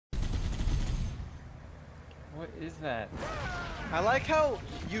What is that? I like how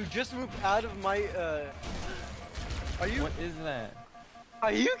you just moved out of my, Are you? What is that?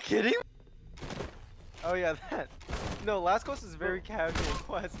 Are you kidding? Oh yeah, that. No, last quest is very casual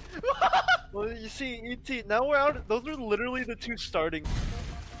quest. Well, you see, ET, now we're out. Those are literally the two starting.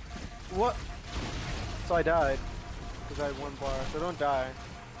 What? So I died. Because I had 1 bar, so don't die.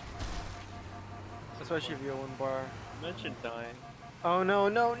 Especially if you have 1 bar. Mention dying. Oh no,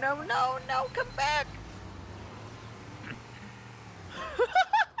 no, no, no, no, come back!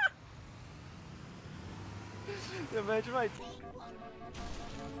 Imagine my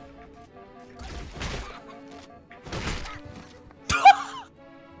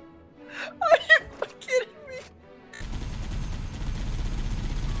Are you kidding me?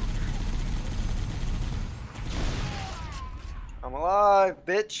 I'm alive,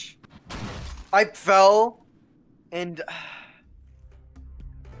 bitch. I fell and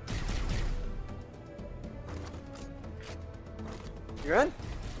you're in?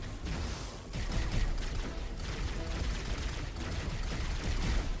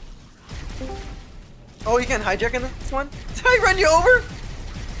 Oh, you can't hijack in this one? Did I run you over?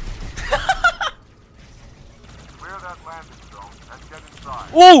 Clear that landing zone and get inside.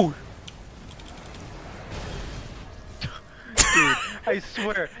 Whoa! Dude, I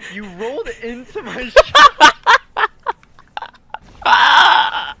swear, you rolled into my shot.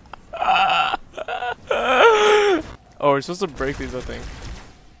 Oh, we're supposed to break these, I think.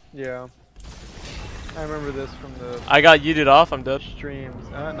 Yeah. I remember this from the I got yeeted off, I'm dead. streams.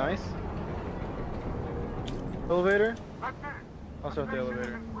 Nice. Elevator? That's it. I'll start the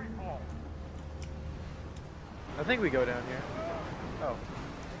elevator. In free fall. I think we go down here. Oh.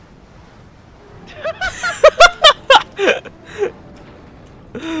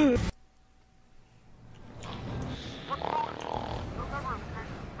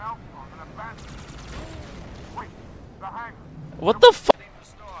 What the fuck?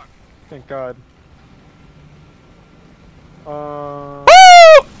 Thank God. Woo!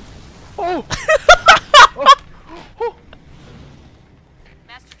 Oh!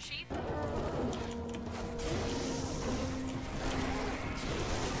 Master Chief?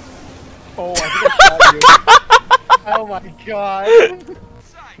 Oh, I think I shot you. Oh my God.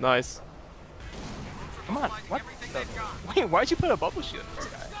 Nice. Come on, what the? Wait, why'd you put a bubble shield for a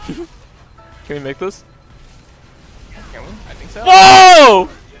guy? Can we make this? Can we? I think so. Whoa!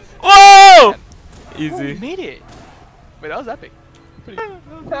 Whoa! Oh, Easy. we made it! Wait, that was epic. Pretty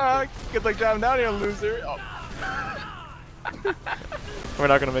good luck driving down here, loser. Oh. We're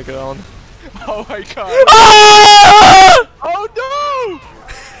not gonna make it on. Oh my God. Ah! Oh no!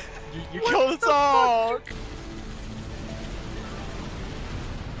 You killed us all!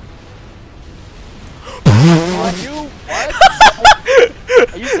 Are you? What?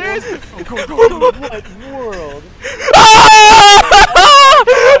 Are you serious? What world?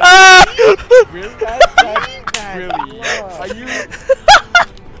 Really? That's Really? Are you?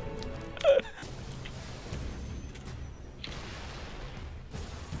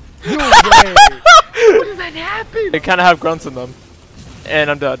 No way! How does that happen? They kind of have grunts in them. And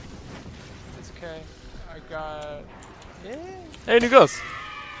I'm dead. It's okay. I got. Yeah. Hey, new ghost.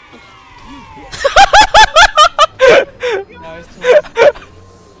 Nice one.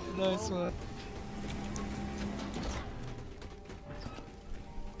 Nice one.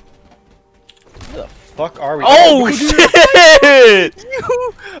 Where the fuck are we? Oh shit!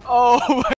 Oh my.